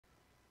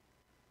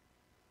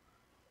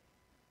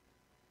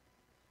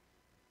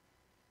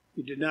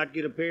you did not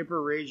get a paper,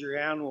 raise your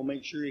hand. We'll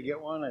make sure you get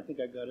one. I think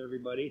I got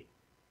everybody.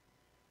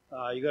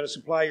 You got to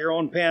supply your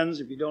own pens.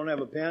 If you don't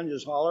have a pen,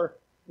 just holler.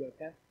 You got a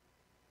pen?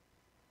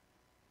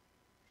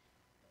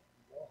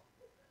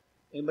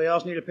 Anybody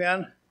else need a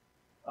pen?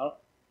 I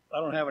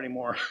don't have any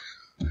more.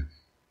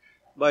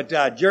 But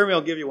Jeremy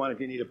will give you one if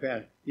you need a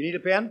pen. You need a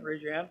pen?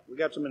 Raise your hand. We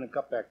got some in a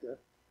cup back there.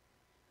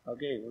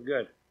 Okay, we're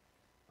good.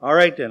 All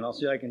right then. I'll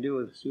see what I can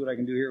do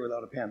here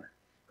without a pen.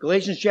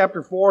 Galatians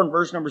chapter 4 and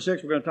verse number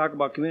 6. We're going to talk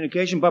about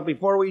communication. But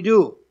before we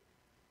do,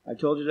 I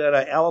told you that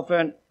an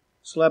elephant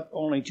slept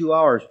only 2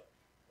 hours.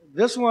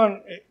 This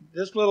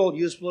little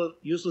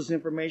useless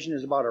information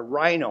is about a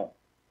rhino.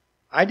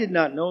 I did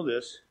not know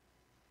this,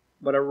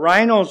 but a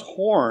rhino's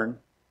horn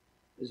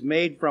is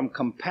made from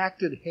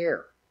compacted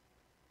hair.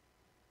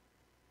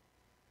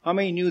 How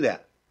many knew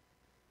that?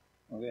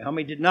 Okay, how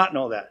many did not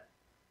know that?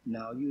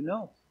 Now you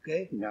know.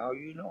 Okay, now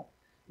you know.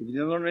 If you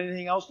didn't learn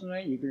anything else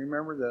tonight, you can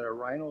remember that a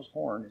rhino's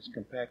horn is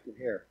compacted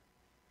hair.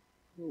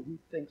 Ooh, who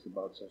thinks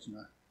about such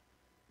not?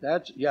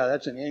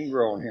 That's an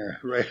ingrown hair,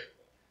 right?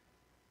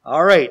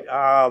 All right,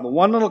 the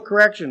one little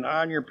correction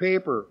on your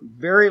paper,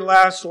 very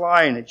last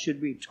line, it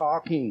should be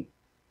talking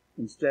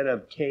instead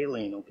of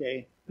tailing,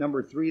 okay?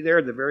 Number 3 there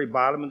at the very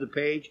bottom of the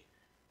page.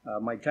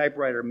 My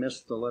typewriter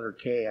missed the letter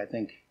K, I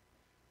think.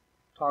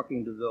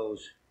 Talking to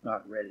those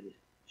not ready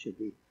should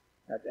be.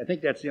 I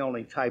think that's the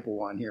only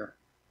typo on here.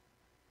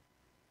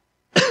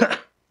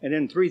 And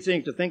then 3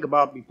 things to think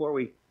about before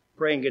we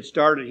pray and get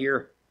started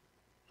here.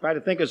 Try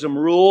to think of some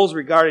rules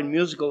regarding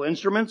musical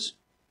instruments,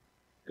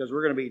 because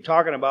we're going to be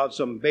talking about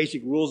some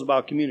basic rules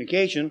about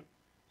communication.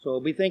 So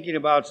we'll be thinking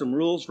about some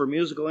rules for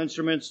musical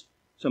instruments,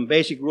 some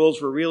basic rules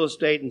for real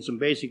estate, and some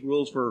basic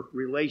rules for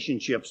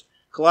relationships.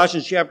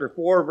 Colossians chapter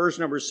 4, verse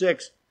number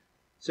 6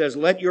 says,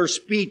 let your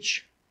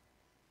speech,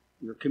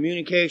 your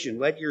communication,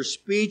 let your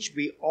speech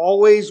be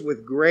always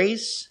with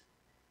grace,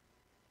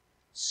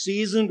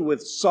 seasoned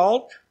with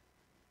salt,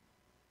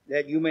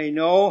 that you may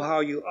know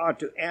how you ought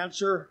to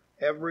answer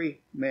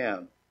every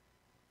man.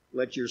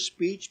 Let your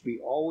speech be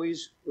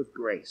always with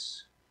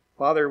grace.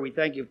 Father, we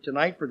thank you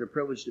tonight for the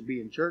privilege to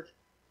be in church.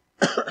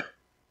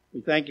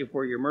 We thank you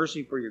for your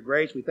mercy, for your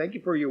grace. We thank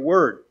you for your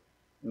word.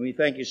 And we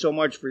thank you so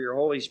much for your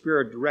Holy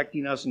Spirit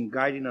directing us and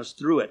guiding us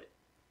through it.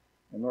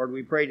 And Lord,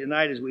 we pray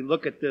tonight as we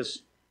look at this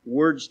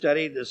word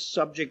study, this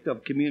subject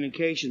of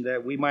communication,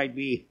 that we might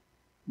be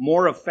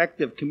more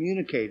effective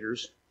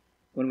communicators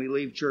when we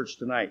leave church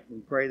tonight.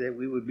 We pray that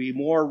we would be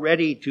more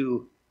ready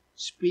to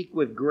speak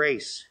with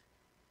grace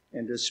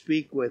and to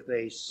speak with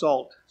a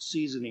salt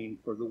seasoning,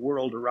 for the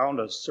world around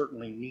us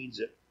certainly needs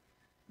it.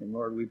 And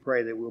Lord, we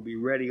pray that we'll be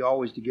ready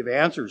always to give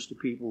answers to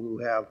people who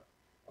have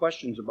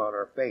questions about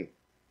our faith.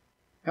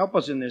 Help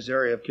us in this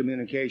area of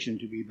communication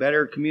to be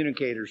better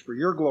communicators for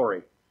your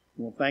glory.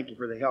 And we'll thank you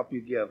for the help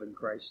you give in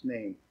Christ's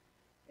name.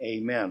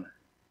 Amen.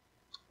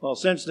 Well,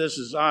 since this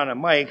is on a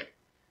mic,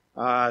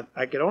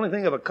 I could only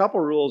think of a couple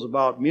rules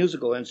about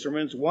musical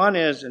instruments. One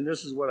is, and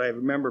this is what I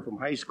remember from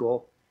high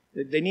school,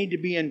 that they need to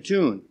be in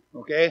tune,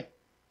 okay?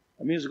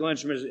 Musical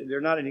instruments,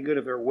 they're not any good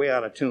if they're way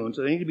out of tune.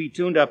 So they need to be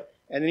tuned up,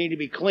 and they need to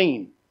be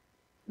clean.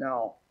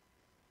 Now,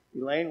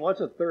 Elaine,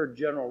 what's a third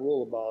general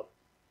rule about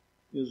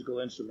musical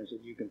instruments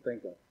that you can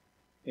think of?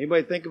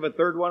 Anybody think of a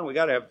third one? We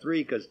got to have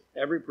 3, because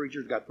every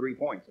preacher's got 3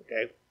 points,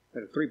 okay?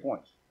 3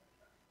 points.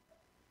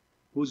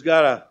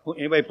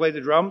 Anybody play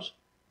the drums?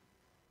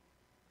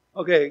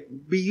 Okay,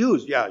 be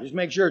used, yeah. Just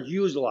make sure it's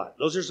used a lot.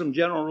 Those are some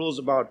general rules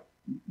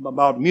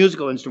about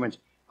musical instruments.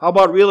 How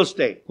about real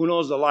estate? Who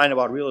knows the line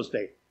about real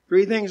estate?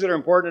 3 things that are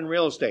important in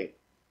real estate.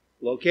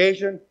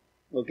 Location,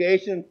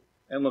 location,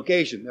 and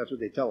location. That's what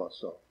they tell us.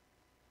 So,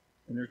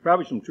 and there's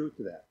probably some truth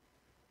to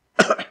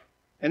that.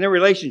 And then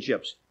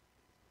relationships.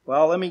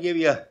 Well, let me give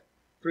you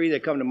 3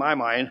 that come to my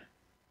mind.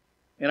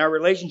 In our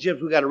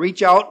relationships, we got to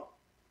reach out.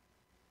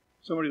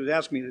 Somebody was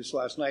asking me this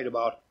last night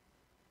about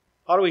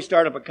how do we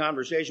start up a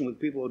conversation with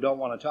people who don't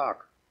want to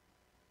talk?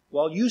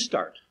 Well, you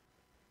start.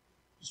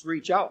 Just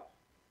reach out.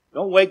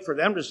 Don't wait for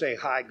them to say,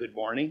 hi, good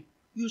morning.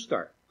 You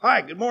start.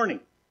 Hi, good morning.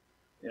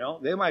 You know,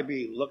 they might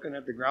be looking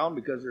at the ground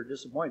because they're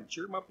disappointed.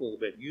 Cheer them up a little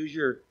bit. Use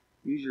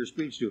your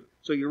speech too.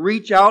 So you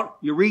reach out,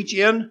 you reach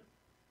in.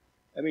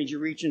 That means you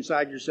reach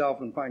inside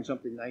yourself and find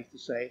something nice to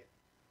say.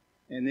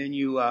 And then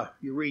you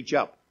reach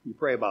up. You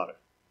pray about it.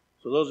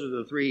 So those are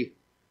the 3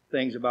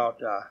 things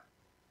about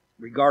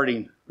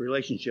regarding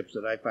relationships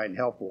that I find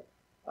helpful.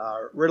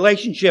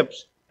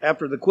 Relationships,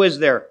 after the quiz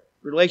there,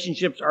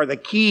 relationships are the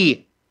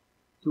key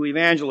to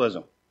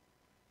evangelism.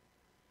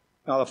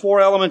 Now, the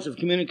 4 elements of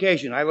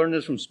communication, I learned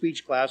this from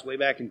speech class way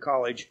back in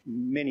college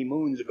many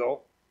moons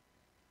ago.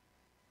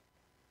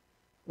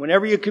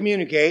 Whenever you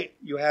communicate,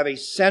 you have a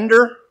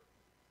sender.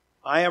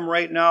 I am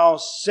right now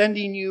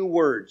sending you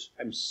words.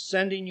 I'm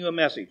sending you a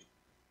message.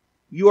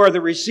 You are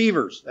the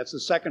receivers. That's the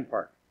second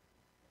part.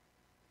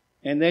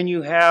 And then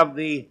you have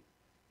the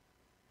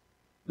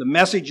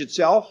message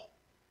itself,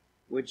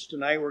 which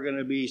tonight we're going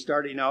to be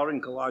starting out in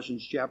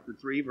Colossians chapter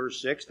 3,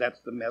 verse 6. That's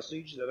the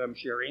message that I'm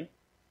sharing.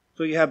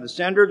 So you have the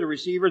sender, the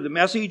receiver, the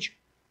message,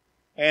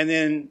 And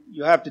then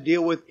you have to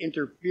deal with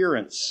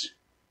interference,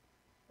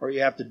 or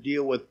you have to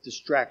deal with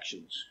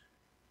distractions.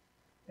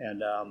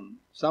 And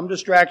some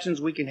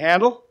distractions we can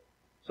handle,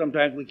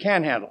 sometimes we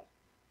can't handle.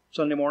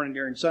 Sunday morning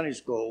during Sunday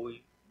school,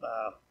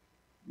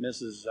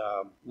 Mrs.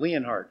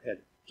 Leonhardt had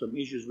some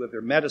issues with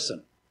her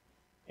medicine.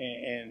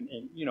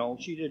 And you know,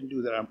 she didn't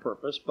do that on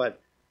purpose,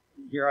 but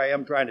here I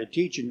am trying to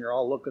teach, and you're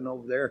all looking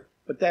over there.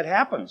 But that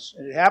happens,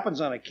 and it happens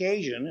on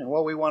occasion. And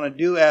what we want to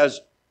do as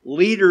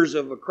leaders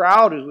of a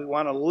crowd is we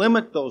want to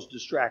limit those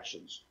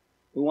distractions.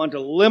 We want to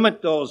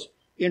limit those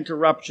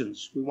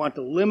interruptions. We want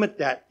to limit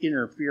that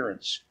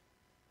interference.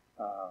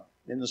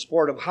 In the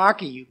sport of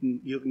hockey,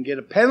 you can get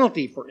a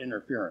penalty for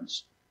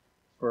interference,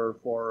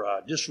 for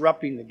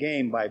disrupting the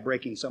game by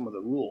breaking some of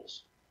the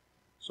rules.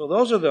 So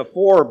those are the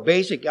four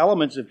basic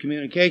elements of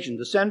communication: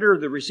 the sender,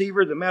 the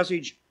receiver, the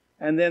message,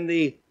 and then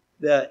the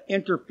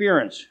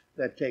interference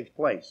that takes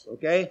place.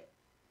 Okay?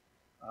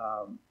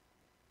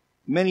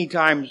 Many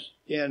times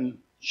in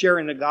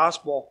sharing the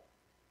gospel,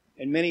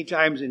 and many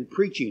times in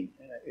preaching,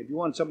 if you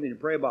want something to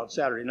pray about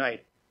Saturday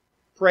night,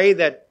 pray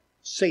that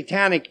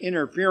satanic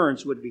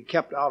interference would be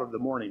kept out of the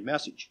morning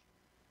message.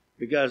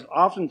 Because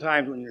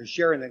oftentimes when you're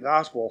sharing the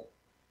gospel,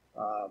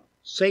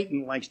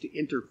 Satan likes to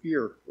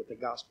interfere with the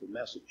gospel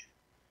message.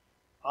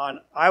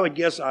 I would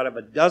guess out of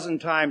a dozen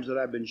times that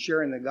I've been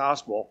sharing the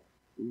gospel,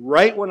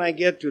 right when I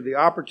get to the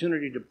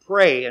opportunity to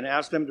pray and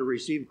ask them to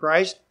receive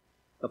Christ,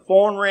 the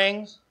phone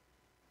rings,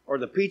 or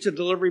the pizza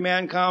delivery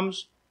man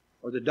comes,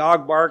 or the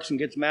dog barks and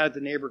gets mad at the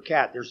neighbor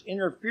cat. There's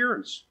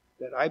interference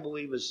that I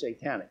believe is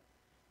satanic.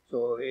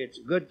 So it's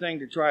a good thing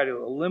to try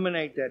to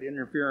eliminate that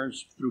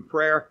interference through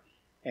prayer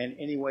and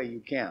any way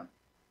you can.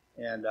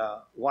 And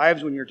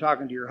wives, when you're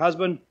talking to your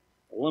husband,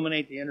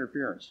 eliminate the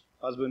interference.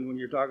 Husband, when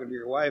you're talking to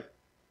your wife,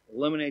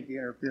 eliminate the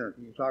interference.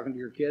 When you're talking to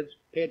your kids,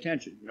 pay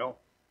attention. You know,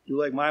 do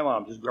like my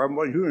mom. Just grab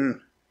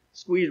them,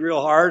 squeeze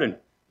real hard, and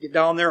get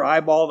down there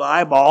eyeball to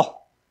eyeball.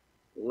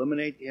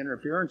 Eliminate the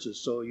interferences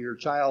so your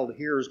child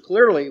hears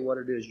clearly what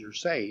it is you're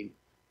saying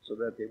so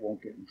that they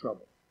won't get in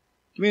trouble.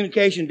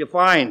 Communication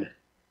defined.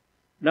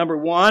 Number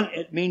one,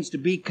 it means to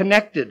be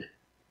connected.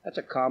 That's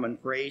a common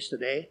phrase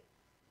today.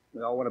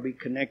 We all want to be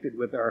connected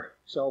with our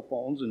cell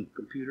phones and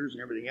computers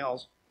and everything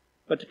else.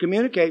 But to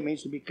communicate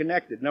means to be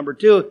connected. Number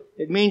two,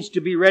 it means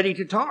to be ready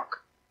to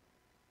talk.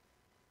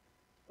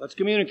 Let's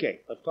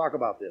communicate. Let's talk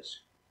about this.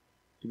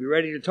 To be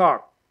ready to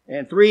talk.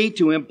 And three,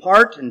 to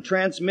impart and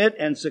transmit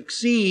and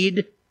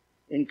succeed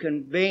in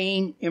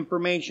conveying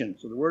information.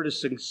 So the word is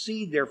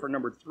succeed there for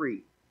number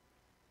three.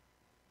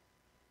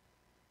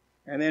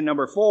 And then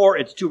number four,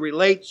 it's to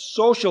relate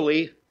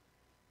socially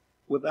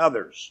with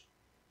others.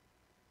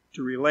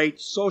 To relate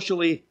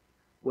socially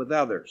with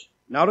others.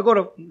 Now to go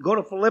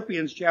to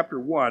Philippians chapter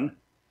 1.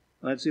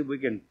 Let's see if we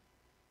can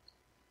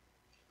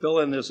fill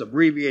in this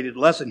abbreviated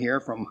lesson here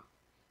from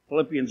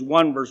Philippians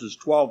 1 verses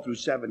 12 through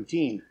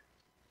 17.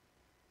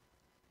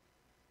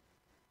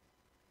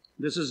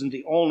 This isn't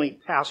the only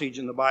passage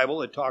in the Bible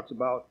that talks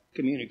about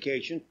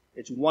communication.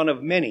 It's one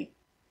of many.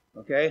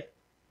 Okay?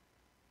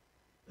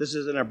 This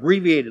is an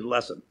abbreviated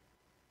lesson.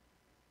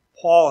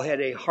 Paul had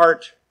a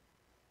heart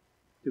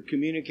to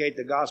communicate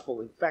the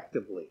gospel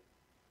effectively.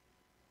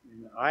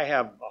 And I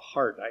have a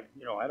heart. I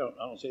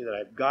don't say that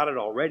I've got it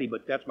already,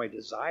 but that's my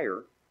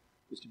desire,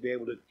 is to be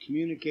able to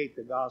communicate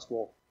the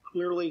gospel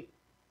clearly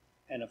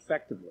and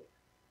effectively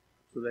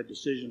so that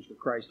decisions for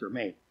Christ are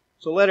made.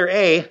 So letter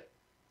A,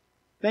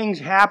 things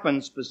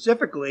happen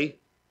specifically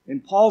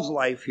in Paul's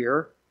life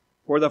here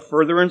for the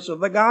furtherance of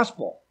the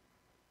gospel.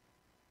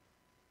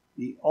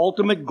 The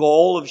ultimate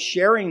goal of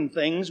sharing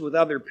things with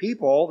other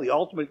people, the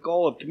ultimate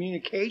goal of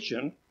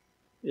communication,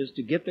 is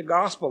to get the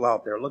gospel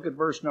out there. Look at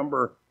verse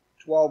number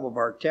 12 of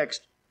our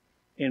text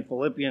in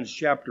Philippians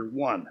chapter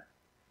 1.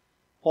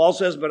 Paul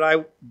says, But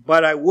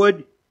I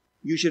would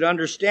you should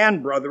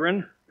understand,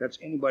 brethren, that's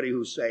anybody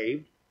who's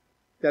saved,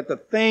 that the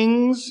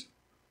things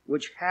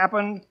which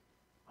happened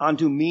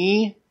unto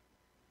me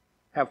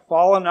have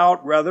fallen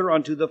out rather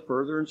unto the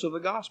furtherance of the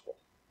gospel.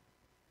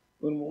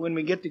 When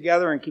we get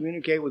together and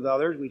communicate with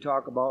others, we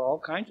talk about all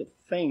kinds of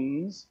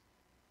things.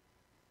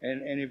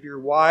 And if you're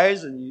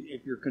wise and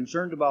if you're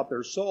concerned about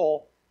their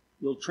soul,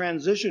 you'll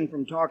transition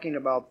from talking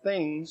about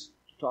things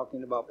to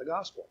talking about the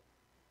gospel.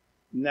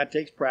 And that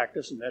takes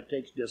practice, and that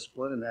takes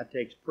discipline, and that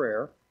takes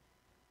prayer.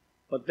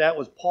 But that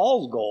was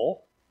Paul's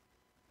goal,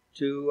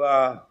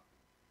 to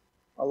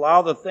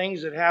allow the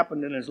things that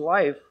happened in his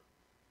life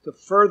to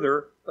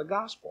further the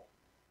gospel.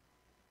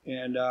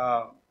 And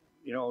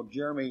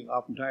Jeremy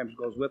oftentimes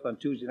goes with on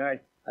Tuesday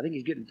night. I think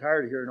he's getting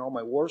tired of hearing all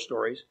my war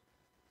stories.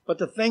 But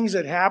the things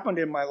that happened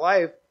in my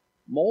life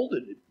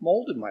molded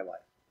my life.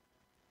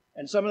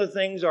 And some of the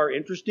things are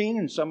interesting,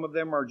 and some of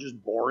them are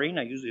just boring.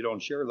 I usually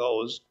don't share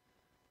those.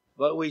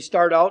 But we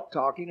start out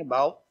talking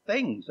about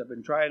things. I've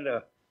been trying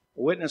to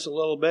witness a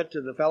little bit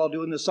to the fellow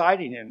doing the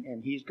siding,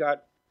 and he's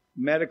got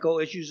medical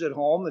issues at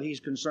home that he's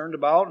concerned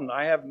about, and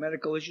I have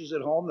medical issues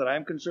at home that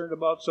I'm concerned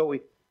about. So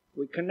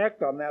we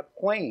connect on that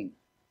plane.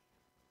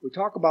 We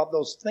talk about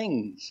those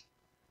things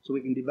so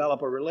we can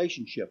develop a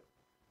relationship.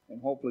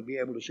 and hopefully be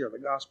able to share the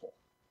gospel.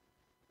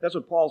 That's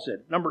what Paul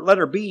said.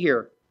 Letter B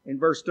here in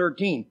verse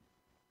 13.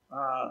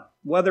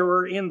 Whether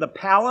we're in the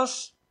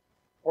palace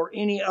or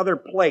any other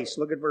place.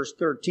 Look at verse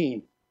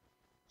 13.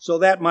 So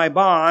that my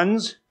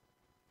bonds,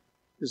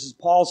 this is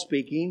Paul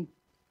speaking,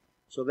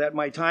 so that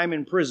my time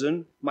in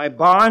prison, my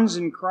bonds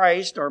in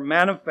Christ are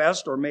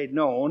manifest or made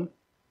known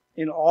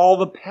in all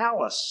the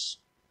palace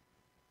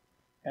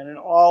and in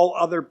all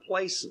other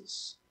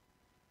places.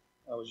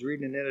 I was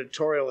reading an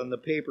editorial in the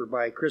paper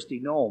by Christy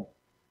Noem,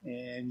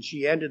 and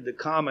she ended the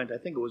comment, I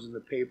think it was in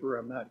the paper,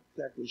 I'm not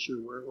exactly sure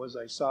where it was,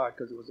 I saw it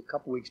because it was a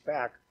couple weeks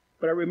back,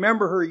 but I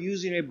remember her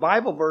using a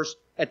Bible verse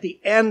at the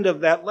end of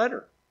that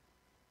letter.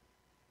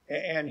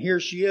 And here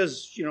she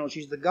is,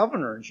 she's the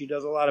governor, and she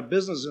does a lot of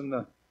business in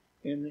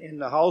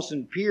the House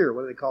and Pier,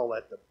 what do they call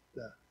that,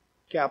 the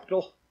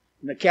Capitol,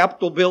 in the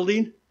Capitol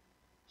building.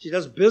 She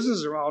does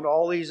business around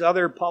all these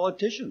other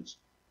politicians.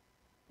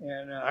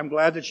 And I'm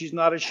glad that she's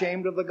not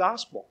ashamed of the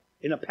gospel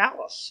in a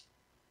palace.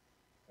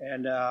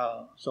 And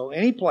so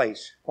any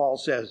place, Paul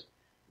says,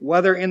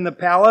 whether in the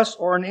palace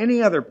or in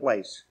any other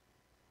place.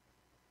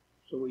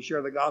 So we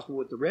share the gospel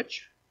with the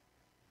rich.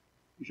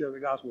 We share the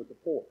gospel with the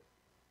poor.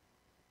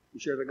 We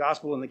share the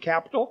gospel in the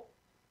Capitol.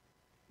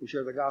 We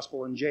share the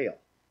gospel in jail.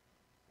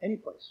 Any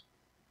place.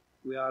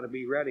 We ought to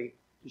be ready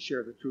to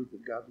share the truth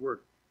of God's word.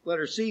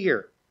 Letter C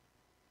here.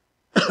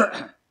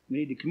 We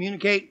need to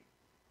communicate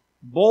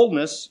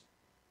boldness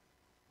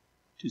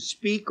to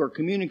speak or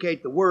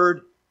communicate the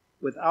word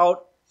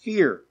without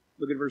fear.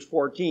 Look at verse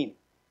 14.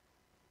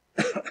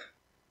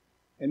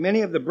 And many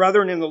of the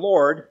brethren in the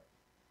Lord,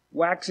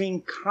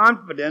 waxing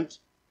confident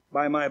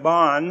by my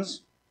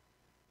bonds,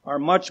 are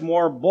much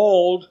more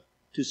bold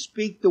to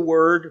speak the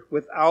word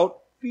without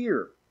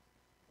fear.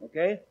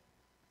 Okay?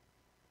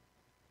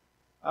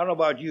 I don't know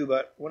about you,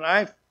 but when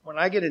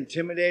I get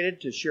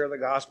intimidated to share the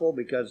gospel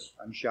because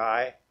I'm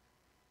shy,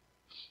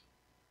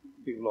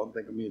 people don't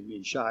think of me as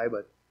being shy,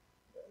 but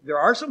there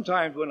are some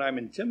times when I'm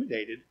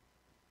intimidated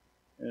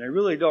and I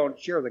really don't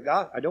share the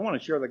gospel. I don't want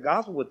to share the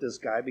gospel with this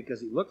guy because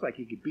he looks like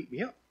he could beat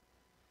me up.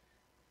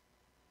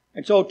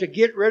 And so to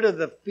get rid of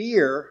the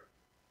fear,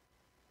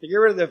 I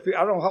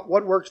don't know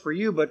what works for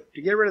you, but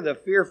to get rid of the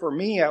fear for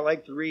me, I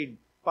like to read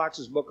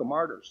Fox's Book of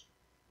Martyrs.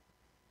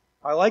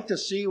 I like to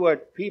see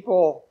what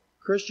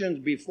Christians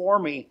before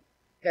me,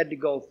 had to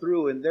go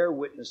through in their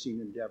witnessing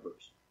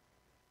endeavors.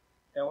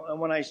 And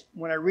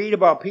when I read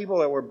about people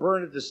that were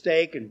burned at the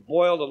stake and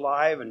boiled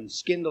alive and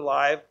skinned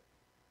alive,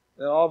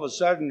 then all of a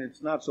sudden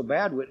it's not so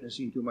bad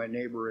witnessing to my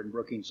neighbor in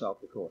Brookings,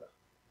 South Dakota.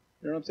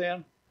 You know what I'm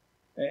saying?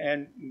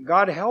 And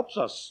God helps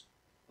us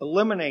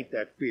eliminate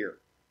that fear.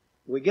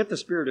 We get the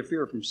spirit of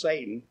fear from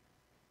Satan.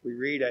 We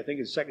read, I think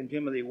it's 2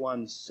 Timothy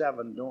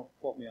 1:7. Don't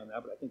quote me on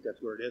that, but I think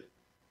that's where it is.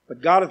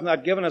 But God has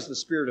not given us the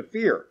spirit of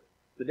fear.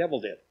 The devil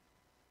did.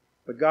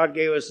 But God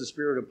gave us the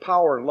spirit of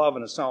power and love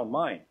and a sound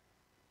mind.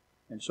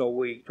 And so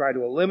we try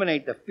to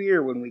eliminate the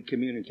fear when we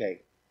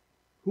communicate.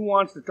 Who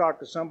wants to talk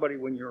to somebody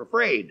when you're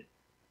afraid?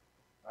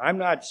 I'm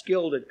not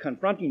skilled at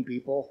confronting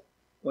people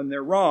when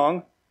they're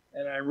wrong,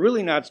 and I'm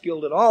really not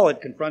skilled at all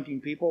at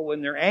confronting people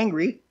when they're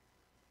angry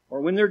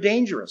or when they're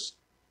dangerous.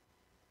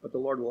 But the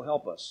Lord will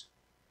help us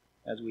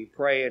as we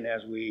pray and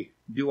as we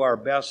do our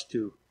best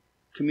to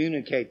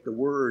communicate the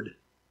word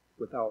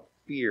without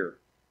fear.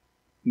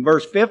 In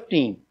verse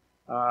 15,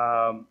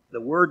 the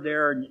word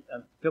there,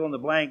 fill in the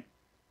blank,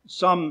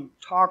 some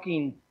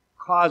talking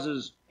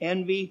causes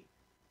envy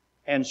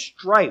and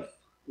strife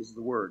is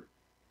the word,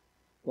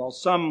 while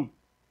some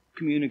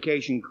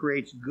communication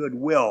creates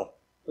goodwill.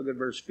 Look at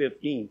verse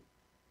 15.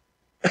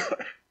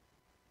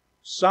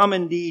 Some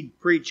indeed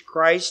preach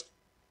Christ,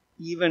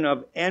 even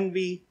of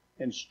envy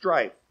and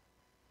strife,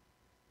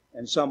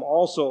 and some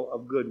also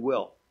of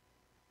goodwill.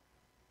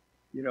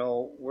 You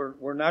know,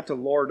 we're not to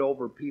lord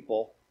over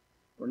people.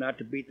 We're not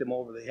to beat them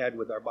over the head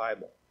with our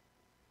Bible.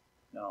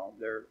 Now,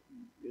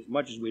 as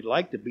much as we'd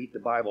like to beat the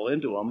Bible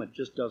into them, it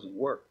just doesn't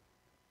work.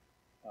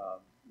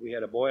 We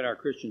had a boy in our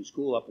Christian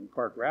school up in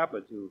Park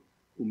Rapids who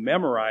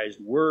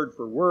memorized word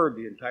for word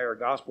the entire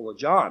Gospel of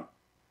John.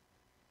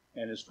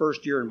 And his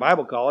first year in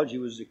Bible college, he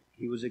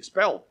was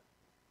expelled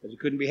because he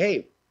couldn't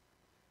behave.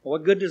 Well,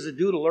 what good does it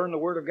do to learn the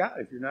Word of God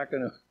if you're not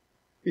going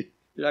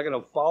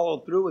to follow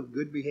through with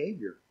good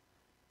behavior?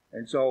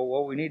 And so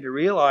what we need to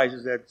realize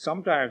is that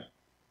sometimes,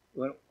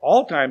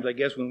 all times, I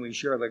guess, when we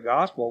share the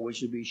gospel, we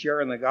should be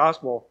sharing the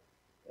gospel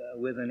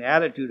with an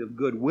attitude of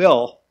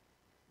goodwill,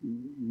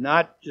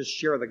 not just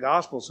share the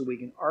gospel so we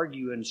can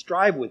argue and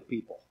strive with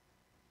people.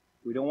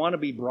 We don't want to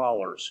be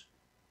brawlers.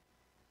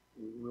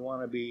 We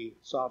want to be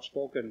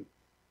soft-spoken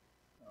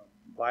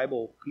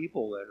Bible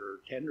people that are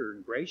tender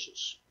and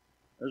gracious.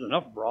 There's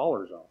enough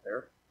brawlers out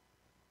there.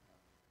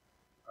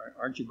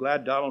 Aren't you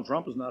glad Donald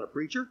Trump is not a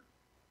preacher?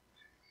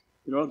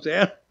 You know what I'm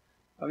saying?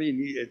 I mean,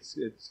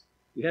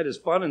 he had his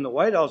fun in the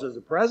White House as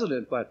a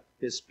president, but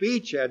his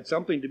speech had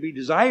something to be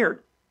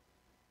desired.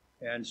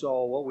 And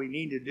so what we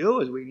need to do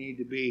is we need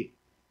to be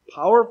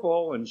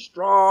powerful and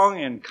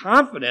strong and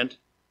confident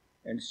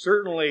And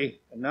certainly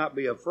not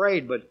be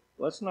afraid, but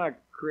let's not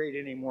create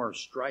any more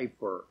strife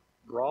or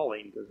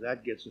brawling, because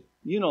that gets,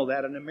 you know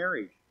that in a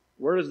marriage.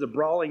 Where does the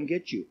brawling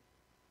get you?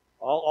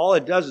 All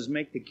it does is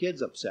make the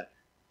kids upset.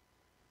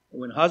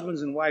 When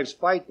husbands and wives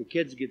fight, the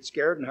kids get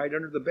scared and hide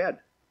under the bed.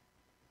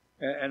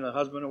 And the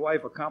husband and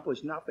wife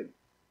accomplish nothing.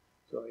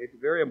 So it's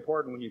very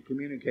important when you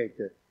communicate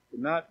to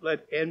not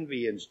let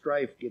envy and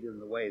strife get in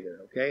the way there,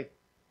 okay?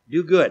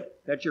 Do good.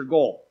 That's your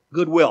goal.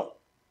 Goodwill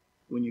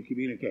when you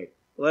communicate.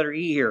 Letter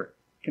E here.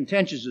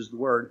 Contentious is the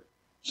word.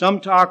 Some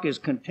talk is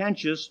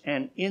contentious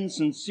and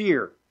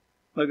insincere.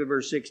 Look at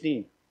verse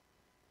 16.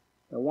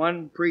 The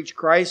one preach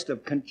Christ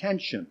of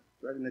contention,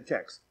 right in the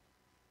text,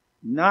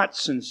 not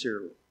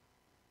sincerely,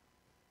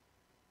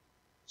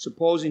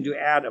 supposing to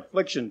add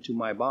affliction to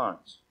my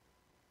bonds.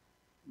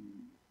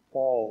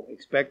 Paul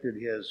expected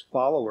his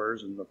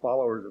followers and the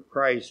followers of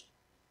Christ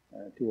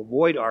to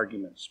avoid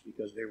arguments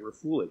because they were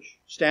foolish.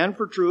 Stand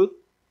for truth,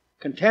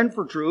 contend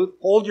for truth,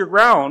 hold your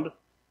ground,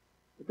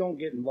 but don't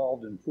get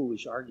involved in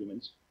foolish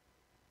arguments.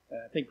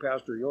 I think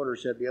Pastor Yoder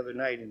said the other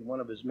night in one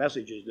of his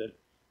messages that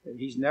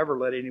he's never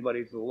led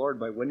anybody to the Lord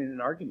by winning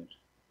an argument.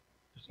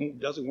 It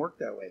doesn't work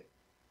that way.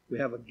 We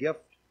have a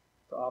gift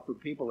to offer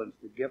people, and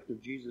it's the gift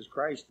of Jesus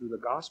Christ through the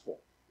gospel,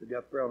 the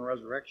death, burial, and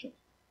resurrection.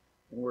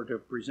 And we're to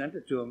present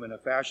it to them in a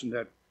fashion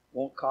that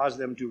won't cause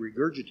them to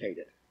regurgitate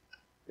it.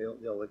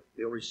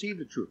 They'll receive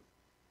the truth,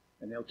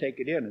 and they'll take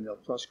it in, and they'll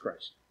trust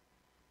Christ.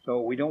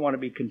 So we don't want to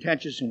be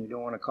contentious, and we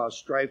don't want to cause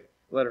strife.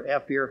 Letter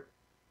F here.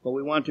 But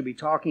we want to be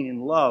talking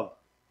in love,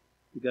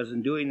 because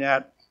in doing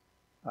that,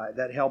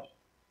 that helps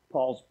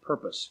Paul's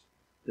purpose,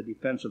 the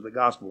defense of the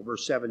gospel.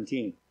 Verse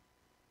 17.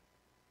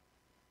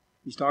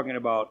 He's talking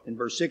about, in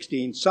verse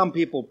 16, some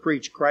people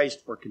preach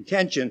Christ for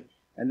contention.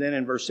 And then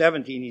in verse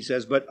 17 he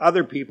says, but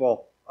other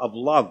people of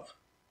love.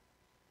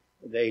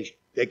 They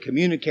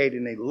communicate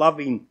in a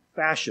loving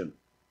fashion.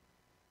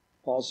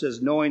 Paul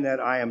says, knowing that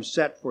I am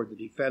set for the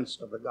defense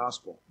of the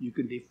gospel. You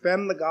can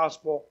defend the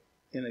gospel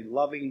in a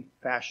loving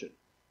fashion.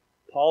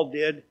 Paul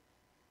did,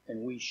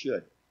 and we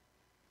should.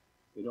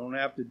 We don't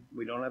have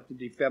to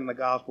defend the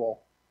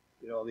gospel,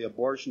 the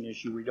abortion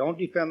issue. We don't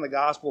defend the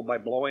gospel by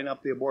blowing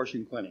up the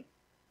abortion clinic.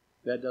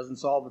 That doesn't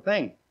solve the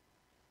thing.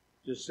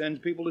 It just sends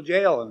people to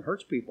jail and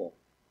hurts people.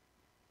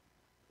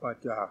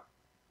 But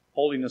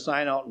holding a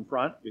sign out in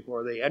front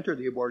before they enter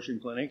the abortion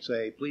clinic,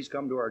 say, please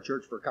come to our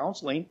church for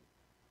counseling,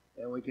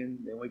 and we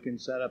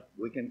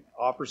can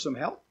offer some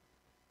help,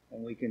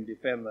 and we can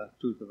defend the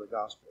truth of the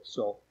gospel.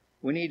 So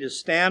we need to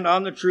stand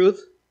on the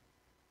truth,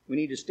 we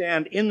need to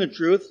stand in the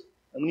truth,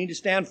 and we need to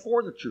stand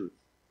for the truth.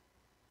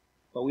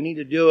 But we need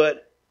to do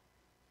it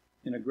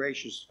in a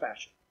gracious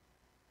fashion.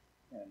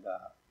 And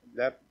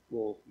that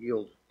will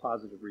yield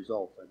positive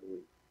results, I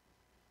believe.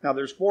 Now,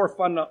 there's 4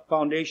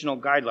 foundational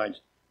guidelines.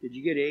 Did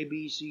you get A,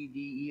 B, C,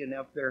 D, E, and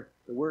F there?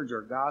 The words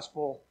are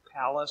gospel,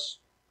 palace,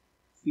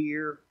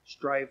 fear,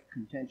 strife,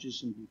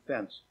 contentious, and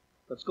defense.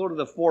 Let's go to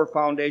the 4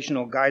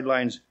 foundational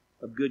guidelines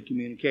of good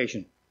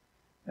communication.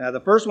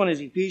 The first one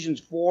is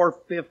Ephesians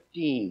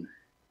 4:15.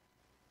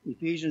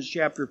 Ephesians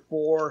chapter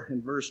 4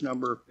 and verse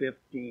number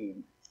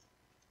 15.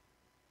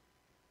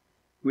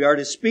 We are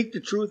to speak the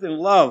truth in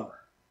love,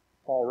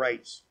 Paul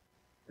writes,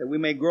 that we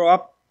may grow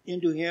up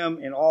into him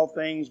in all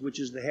things, which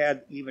is the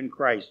head, even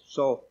Christ.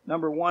 So,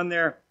 number 1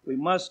 there, we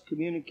must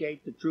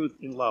communicate the truth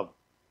in love.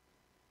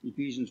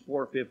 Ephesians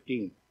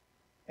 4:15.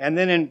 And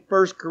then in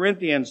 1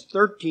 Corinthians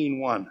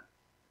 13:1.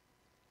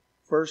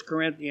 1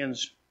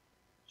 Corinthians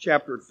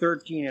chapter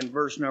 13 and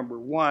verse number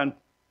 1,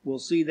 we'll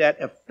see that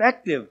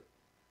effective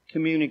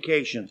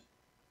communication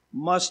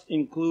must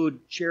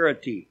include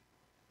charity.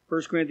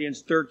 1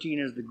 Corinthians 13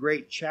 is the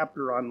great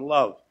chapter on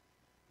love.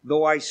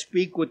 Though I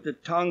speak with the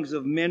tongues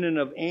of men and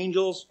of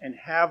angels and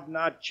have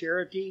not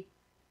charity,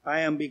 I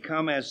am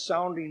become as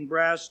sounding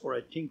brass or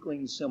a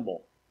tinkling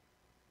cymbal.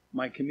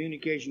 My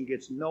communication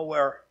gets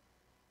nowhere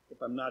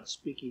if I'm not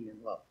speaking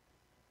in love.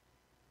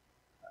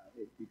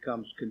 It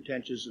becomes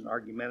contentious and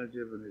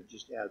argumentative, and it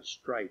just adds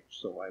strife.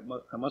 So I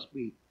must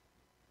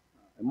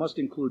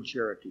include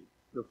charity.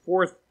 The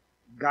 4th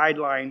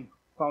guideline,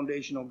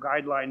 foundational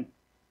guideline,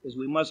 is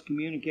we must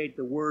communicate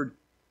the word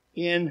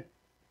in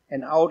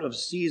and out of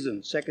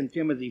season. 2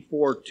 Timothy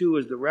 4:2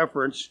 is the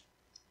reference.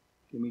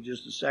 Give me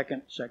just a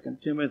second.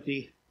 2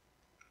 Timothy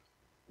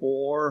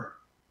 4.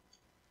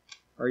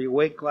 Are you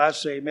awake,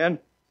 class? Say amen.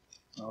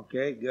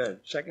 Okay, good.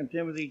 2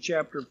 Timothy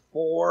chapter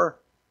 4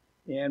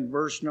 and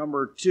verse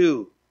number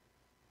 2.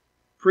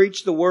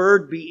 Preach the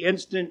word, be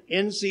instant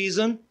in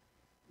season.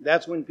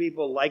 That's when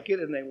people like it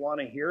and they want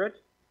to hear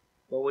it.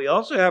 But we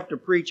also have to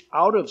preach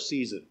out of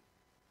season.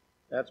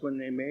 That's when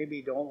they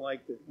maybe don't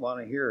want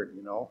to hear it,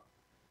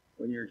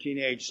 When your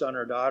teenage son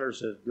or daughter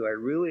says, do I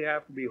really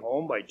have to be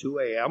home by 2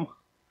 a.m.?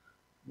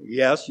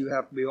 Yes, you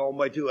have to be home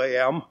by 2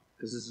 a.m.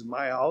 because this is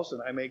my house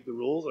and I make the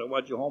rules and I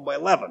want you home by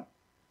 11.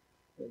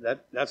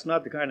 That's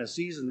not the kind of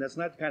season, that's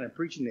not the kind of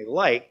preaching they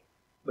like,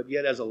 but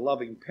yet as a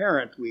loving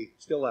parent, we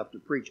still have to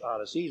preach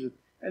out of season.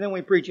 And then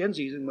we preach in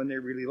season when they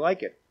really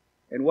like it.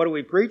 And what do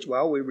we preach?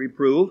 Well, we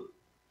reprove,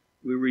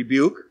 we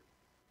rebuke,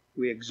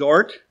 We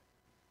exhort,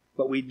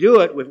 but we do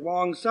it with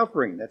long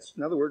suffering. That's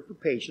another word for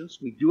patience.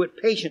 We do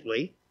it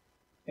patiently,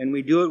 and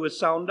we do it with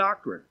sound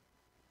doctrine.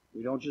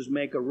 We don't just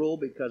make a rule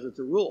because it's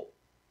a rule.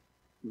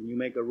 When you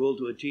make a rule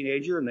to a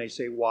teenager and they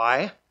say,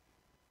 why?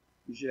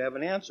 You should have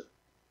an answer.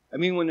 I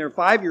mean, when they're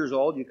 5 years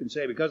old, you can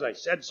say, because I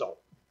said so.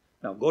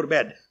 Now, go to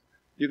bed.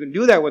 You can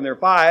do that when they're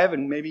 5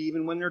 and maybe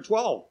even when they're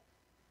 12.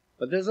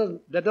 But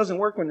that doesn't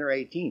work when they're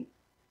 18.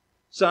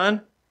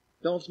 Son,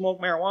 don't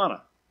smoke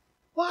marijuana.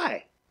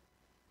 Why?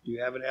 Do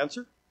you have an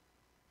answer?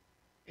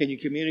 Can you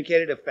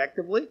communicate it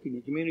effectively? Can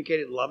you communicate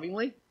it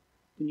lovingly?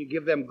 Can you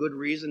give them good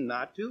reason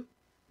not to?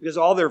 Because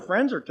all their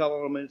friends are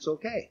telling them it's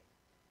okay.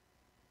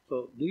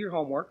 So do your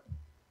homework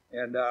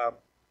and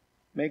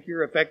make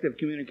your effective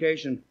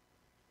communication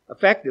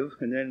effective,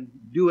 and then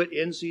do it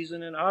in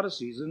season and out of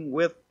season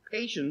with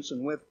patience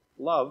and with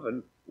love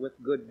and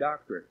with good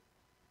doctrine.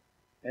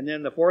 And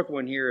then the fourth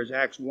one here is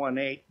Acts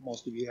 1:8.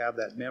 Most of you have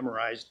that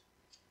memorized.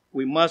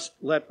 We must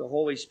let the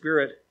Holy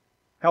Spirit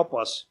help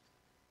us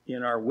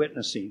in our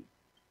witnessing.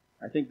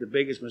 I think the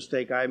biggest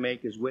mistake I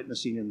make is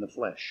witnessing in the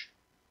flesh.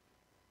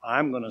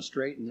 I'm going to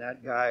straighten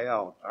that guy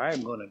out.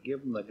 I'm going to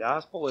give him the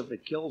gospel if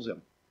it kills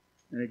him.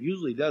 And it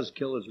usually does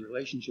kill his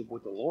relationship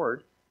with the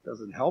Lord. It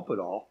doesn't help at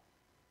all.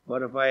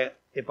 But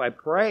if I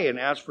pray and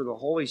ask for the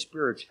Holy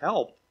Spirit's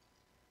help,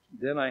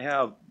 then I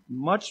have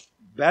much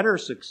better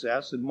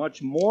success and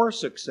much more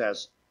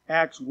success.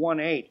 Acts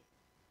 1:8.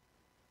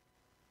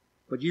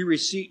 But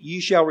ye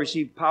shall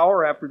receive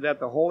power after that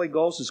the Holy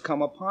Ghost has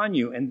come upon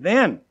you. And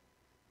then,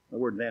 the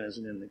word then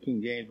isn't in the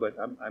King James, but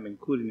I'm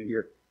including it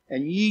here.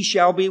 And ye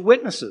shall be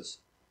witnesses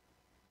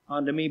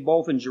unto me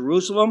both in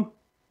Jerusalem,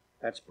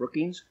 that's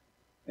Brookings,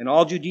 and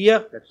all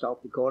Judea, that's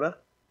South Dakota,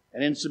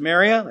 and in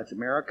Samaria, that's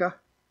America,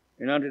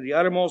 and unto the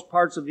uttermost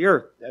parts of the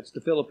earth, that's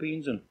the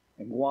Philippines and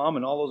Guam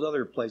and all those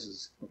other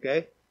places,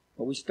 okay?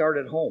 But we start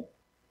at home,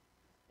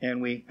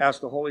 and we ask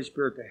the Holy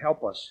Spirit to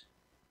help us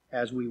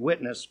as we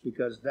witness,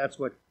 because that's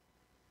what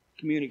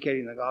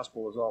communicating the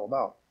gospel is all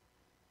about.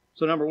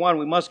 So number one,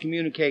 we must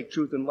communicate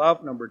truth and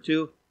love. Number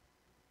two,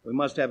 we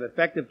must have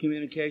effective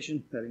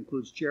communication. That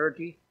includes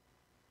charity.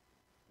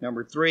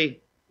 Number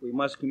three, we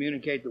must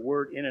communicate the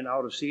word in and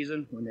out of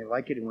season, when they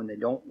like it and when they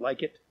don't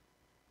like it.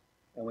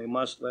 And we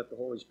must let the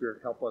Holy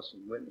Spirit help us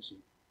in witnessing.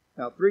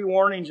 Now, 3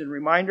 warnings and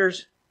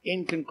reminders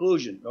in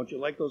conclusion. Don't you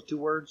like those 2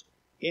 words?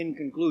 In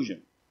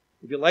conclusion.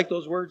 If you like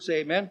those words,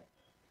 say amen.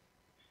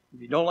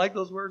 If you don't like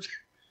those words,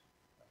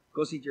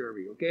 go see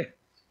Jeremy, okay?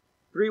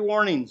 3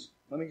 warnings.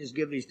 Let me just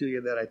give these to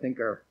you that I think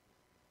are,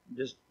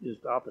 just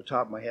off the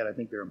top of my head, I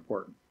think they're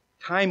important.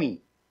 Timing.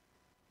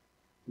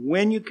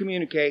 When you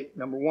communicate,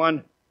 number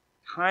one,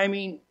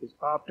 timing is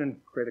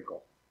often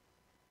critical.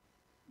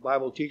 The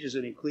Bible teaches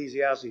in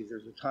Ecclesiastes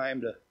there's a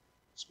time to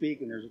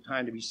speak and there's a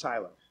time to be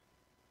silent.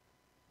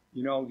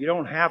 You know, you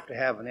don't have to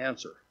have an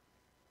answer.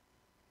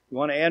 You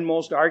want to end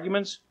most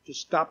arguments?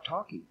 Just stop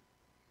talking.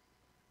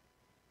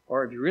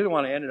 Or if you really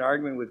want to end an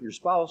argument with your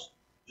spouse,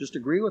 just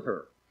agree with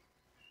her.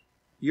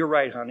 You're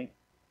right, honey.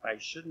 I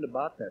shouldn't have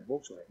bought that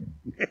Volkswagen.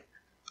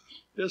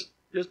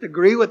 Just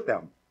agree with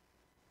them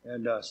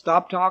and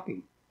stop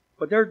talking.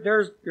 But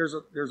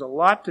there's a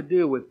lot to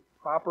do with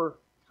proper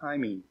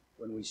timing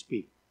when we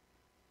speak.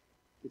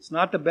 It's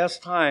not the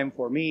best time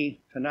for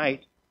me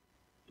tonight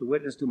to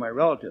witness to my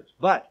relatives,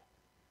 but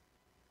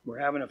we're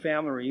having a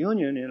family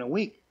reunion in a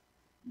week.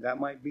 That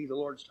might be the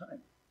Lord's time.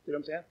 See what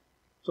I'm saying?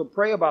 So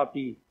pray about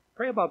the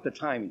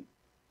timing.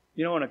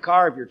 You know, in a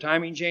car, if your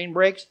timing chain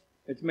breaks,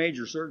 it's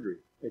major surgery.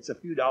 It's a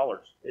few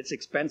dollars. It's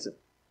expensive.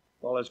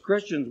 Well, as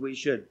Christians, we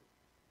should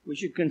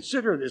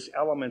consider this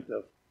element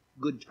of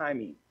good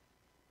timing.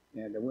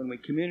 And when we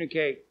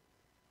communicate,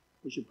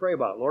 we should pray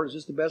about it. Lord, is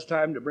this the best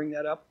time to bring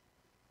that up?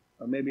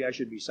 Or maybe I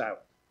should be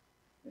silent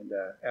and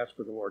ask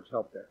for the Lord's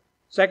help there.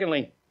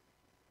 Secondly,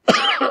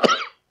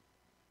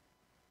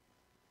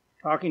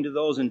 talking to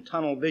those in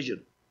tunnel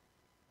vision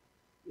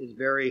is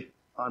very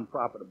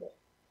unprofitable.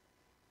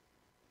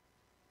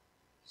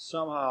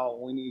 Somehow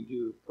we need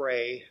to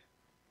pray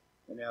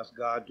and ask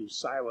God to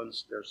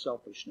silence their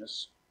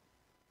selfishness.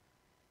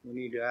 We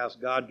need to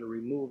ask God to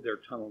remove their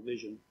tunnel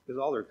vision, because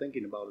all they're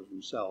thinking about is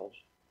themselves.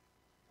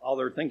 All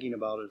they're thinking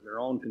about is their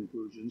own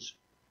conclusions.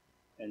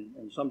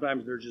 And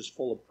sometimes they're just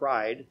full of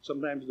pride.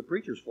 Sometimes the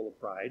preacher's full of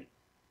pride.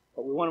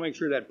 But we want to make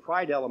sure that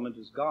pride element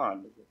is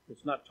gone.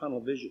 It's not tunnel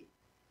vision.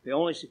 They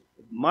only see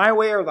my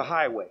way or the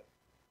highway.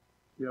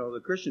 You know, the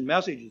Christian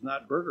message is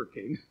not Burger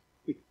King.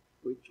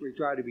 We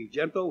try to be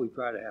gentle. We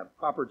try to have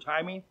proper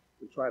timing.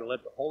 We try to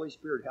let the Holy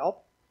Spirit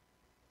help.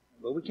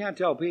 But we can't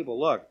tell people,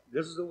 look,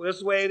 this is the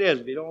way it is.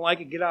 If you don't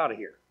like it, get out of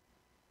here.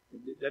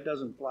 That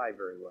doesn't fly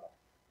very well.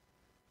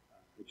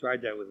 We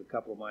tried that with a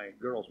couple of my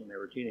girls when they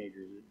were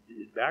teenagers.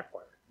 It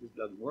backfired. It just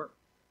doesn't work.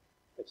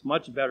 It's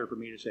much better for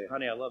me to say,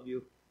 honey, I love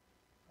you.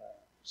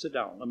 Sit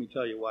down. Let me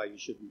tell you why you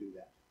shouldn't do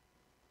that.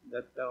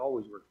 That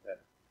always works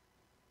better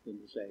than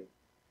to say,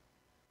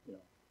 you know,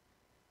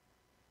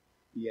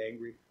 be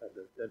angry.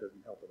 That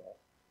doesn't help at all.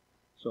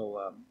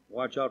 So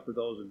watch out for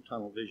those in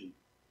tunnel vision.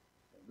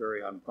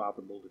 Very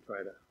unprofitable to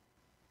try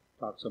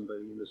talk somebody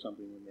into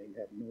something when they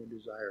have no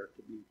desire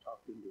to be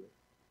talked into it.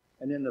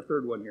 And then the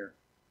third one here,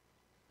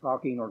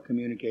 talking or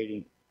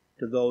communicating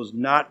to those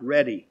not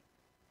ready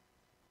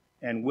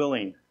and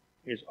willing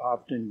is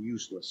often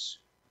useless.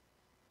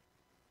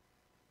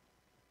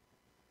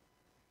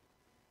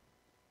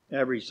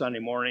 Every Sunday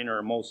morning,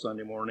 or most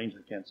Sunday mornings,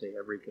 I can't say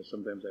every because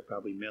sometimes I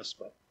probably miss,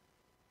 but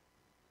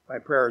my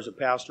prayer as a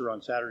pastor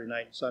on Saturday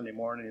night and Sunday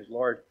morning is,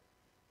 Lord,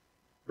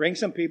 bring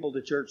some people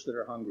to church that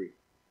are hungry.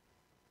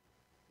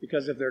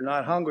 Because if they're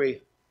not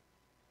hungry,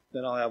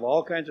 then I'll have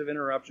all kinds of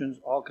interruptions,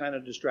 all kinds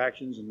of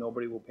distractions, and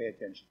nobody will pay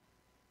attention.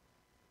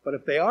 But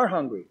if they are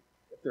hungry,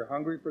 if they're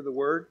hungry for the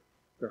Word,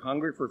 they're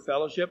hungry for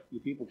fellowship, you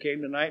people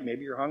came tonight,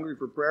 maybe you're hungry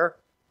for prayer,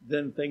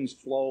 then things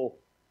flow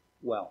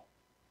well.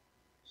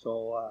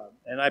 So,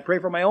 and I pray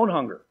for my own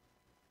hunger.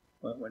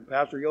 When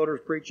Pastor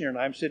Yoder's preaching and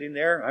I'm sitting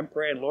there, I'm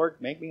praying, Lord,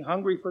 make me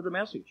hungry for the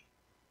message.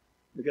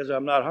 Because if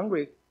I'm not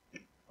hungry,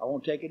 I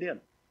won't take it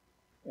in.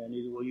 And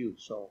neither will you.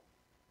 So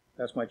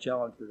that's my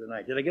challenge for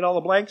tonight. Did I get all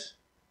the blanks?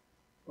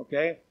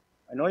 Okay.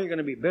 I know you're going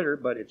to be bitter,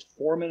 but it's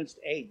 4 minutes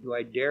to 8. Do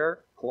I dare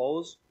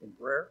close in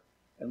prayer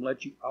and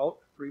let you out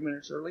 3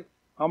 minutes early?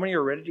 How many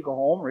are ready to go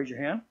home? Raise your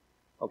hand.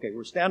 Okay,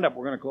 we'll stand up.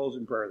 We're going to close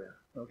in prayer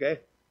there. Okay?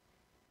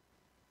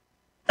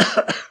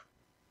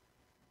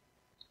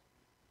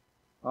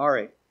 All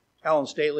right. Alan Staley.